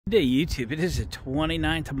Hey YouTube, it is the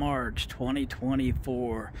 29th of March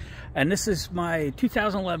 2024 and this is my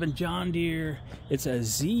 2011 John Deere. It's a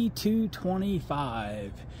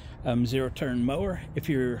Z225 zero-turn mower. If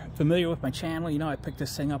you're familiar with my channel, you know I picked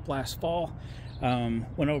this thing up last fall.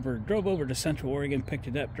 Drove over to Central Oregon, picked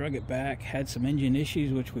it up, drug it back, had some engine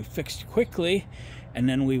issues which we fixed quickly, and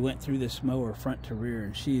then we went through this mower front to rear,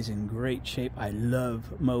 and she's in great shape. I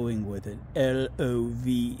love mowing with it.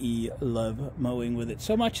 L-O-V-E, love mowing with it.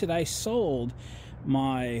 So much that I sold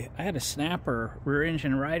I had a Snapper rear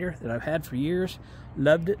engine rider that I've had for years.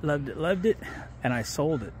 Loved it, and I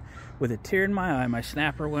sold it. With a tear in my eye, my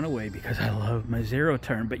Snapper went away because I love my zero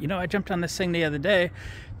turn. But you know, I jumped on this thing the other day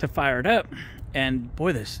to fire it up, and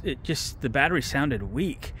boy, the battery sounded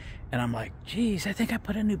weak. And I'm like, geez, I think I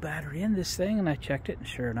put a new battery in this thing. And I checked it, and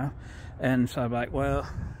sure enough. And so I'm like, well,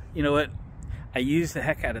 you know what? I use the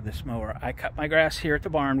heck out of this mower. I cut my grass here at the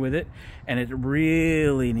barn with it, and it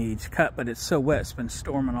really needs cut, but it's so wet. It's been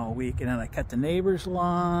storming all week. And then I cut the neighbor's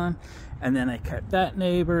lawn, and then I cut that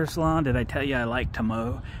neighbor's lawn. Did I tell you I like to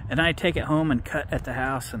mow? And I take it home and cut at the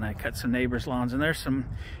house, and I cut some neighbor's lawns. And there's some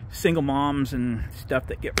single moms and stuff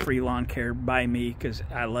that get free lawn care by me because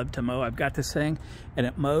I love to mow. I've got this thing, and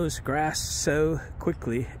it mows grass so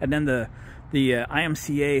quickly. And then the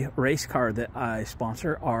IMCA race car that I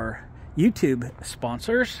sponsor are YouTube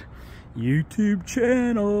sponsors. YouTube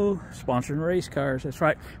channel sponsoring race cars. That's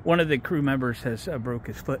right. One of the crew members has broke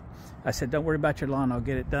his foot. I said, don't worry about your lawn, I'll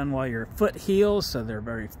get it done while your foot heals. So they're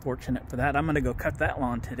very fortunate for that. I'm going to go cut that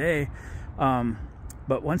lawn today.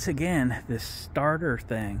 But once again, this starter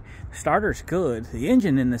thing, starter's good. The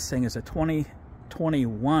engine in this thing is a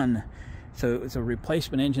 2021, so it's a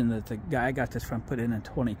replacement engine that the guy I got this from put in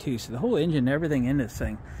 22. So the whole engine, everything in this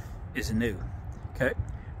thing is new. Okay.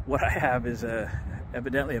 What I have is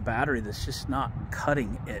evidently a battery that's just not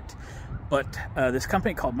cutting it. But this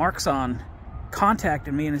company called Marxon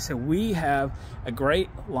contacted me and they said, we have a great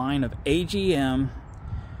line of AGM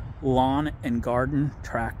lawn and garden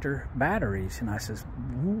tractor batteries. And I says,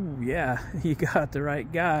 ooh, yeah, you got the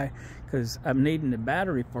right guy, because I'm needing a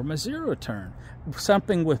battery for my zero turn,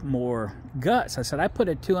 something with more guts. I said, I put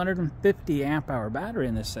a 250 amp hour battery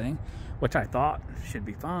in this thing, which I thought should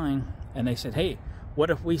be fine. And they said, hey, what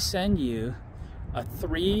if we send you a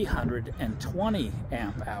 320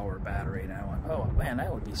 amp hour battery? And I went, oh man,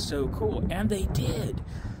 that would be so cool. And they did.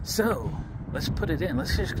 So let's put it in.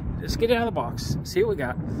 Let's get it out of the box, see what we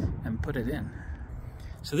got, and put it in.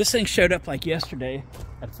 So this thing showed up like yesterday.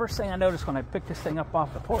 And the first thing I noticed when I picked this thing up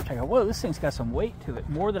off the porch, I go, whoa, this thing's got some weight to it,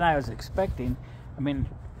 more than I was expecting. I mean,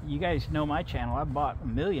 you guys know my channel. I bought a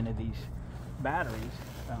million of these batteries,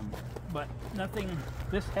 but nothing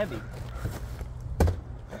this heavy.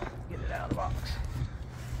 Get it out of the box.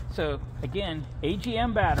 So again,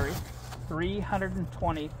 AGM battery,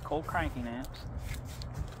 320 cold cranking amps.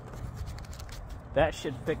 That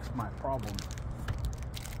should fix my problem.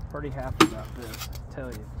 Pretty happy about this, I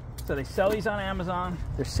tell you. So they sell these on Amazon.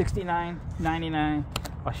 They're $69.99.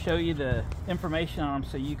 I'll show you the information on them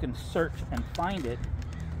so you can search and find it.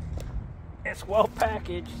 It's well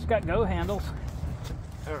packaged. It's got go handles.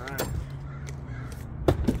 All right.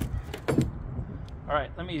 All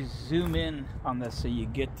right, let me zoom in on this so you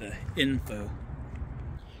get the info.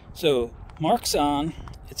 So Marxon,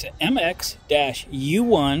 it's an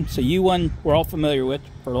MX-U1, so U1 we're all familiar with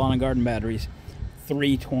for lawn and garden batteries,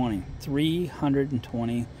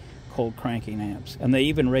 320 cold cranking amps. And they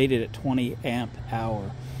even rate it at 20 amp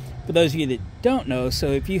hour. For those of you that don't know, so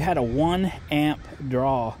if you had a 1 amp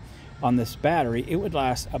draw on this battery, it would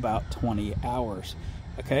last about 20 hours.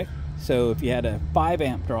 Okay, so if you had a 5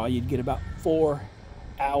 amp draw, you'd get about 4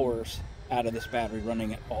 hours out of this battery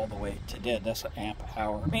running it all the way to dead. That's what amp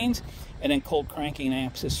hour means. And then cold cranking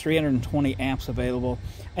amps is 320 amps available.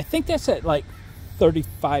 I think that's at like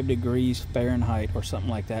 35 degrees Fahrenheit or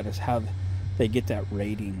something like that is how they get that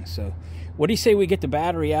rating. So what do you say we get the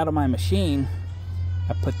battery out of my machine?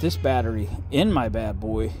 I put this battery in my bad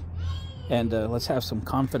boy, and let's have some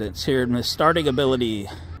confidence here in the starting ability.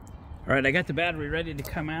 All right, I got the battery ready to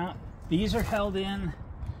come out. These are held in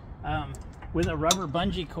with a rubber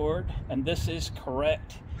bungee cord, and this is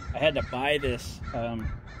correct. I had to buy this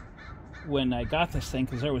when I got this thing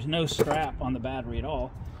because there was no strap on the battery at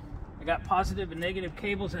all. I got positive and negative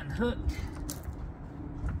cables unhooked.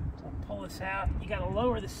 So I'll pull this out. You got to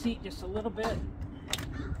lower the seat just a little bit.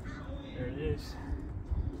 There it is.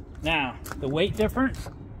 Now, the weight difference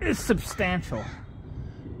is substantial.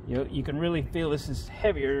 You can really feel this is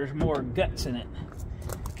heavier. There's more guts in it.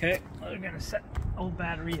 Okay, we're going to set old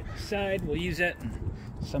battery aside. We'll use that in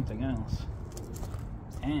something else.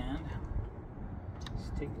 And let's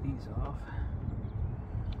take these off.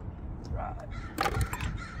 Right.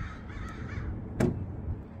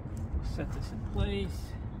 Set this in place.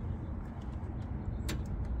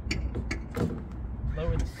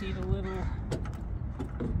 Lower the seat a little.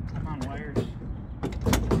 Come on, wires.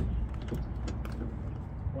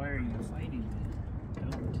 Why are you fighting me?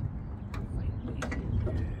 Don't fight me.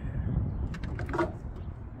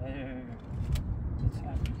 There. It's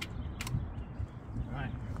happening.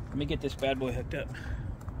 Alright, let me get this bad boy hooked up.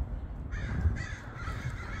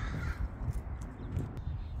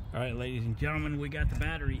 Alright, ladies and gentlemen, we got the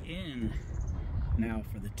battery in. Now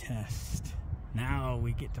for the test. Now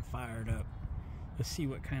we get to fire it up. Let's see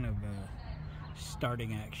what kind of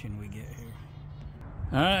starting action we get here.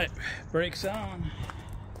 Alright, brakes on.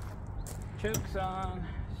 Chokes on.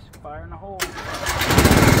 Just fire in the hole.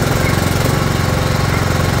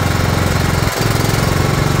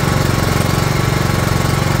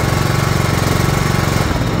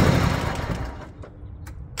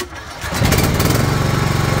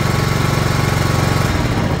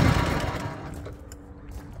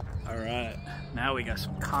 Alright, now we got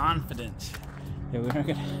some confidence that we're not going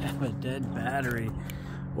to have a dead battery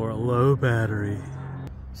or a low battery.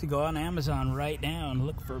 So go on Amazon right now and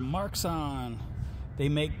look for Marxon. They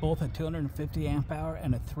make both a 250 amp hour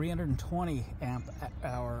and a 320 amp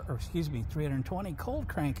hour, or excuse me, 320 cold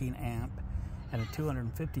cranking amp and a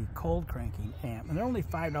 250 cold cranking amp. And they're only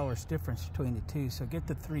 $5 difference between the two, so get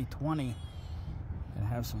the 320 and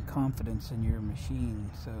have some confidence in your machine.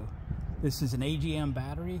 So this is an AGM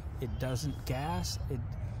battery. It doesn't gas.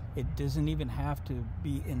 It doesn't even have to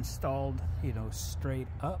be installed, you know, straight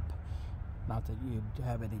up. Not that you'd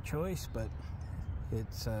have any choice, but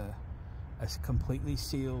it's a completely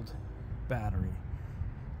sealed battery.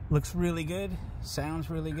 Looks really good, sounds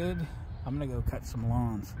really good. I'm gonna go cut some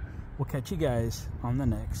lawns. We'll catch you guys on the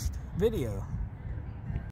next video.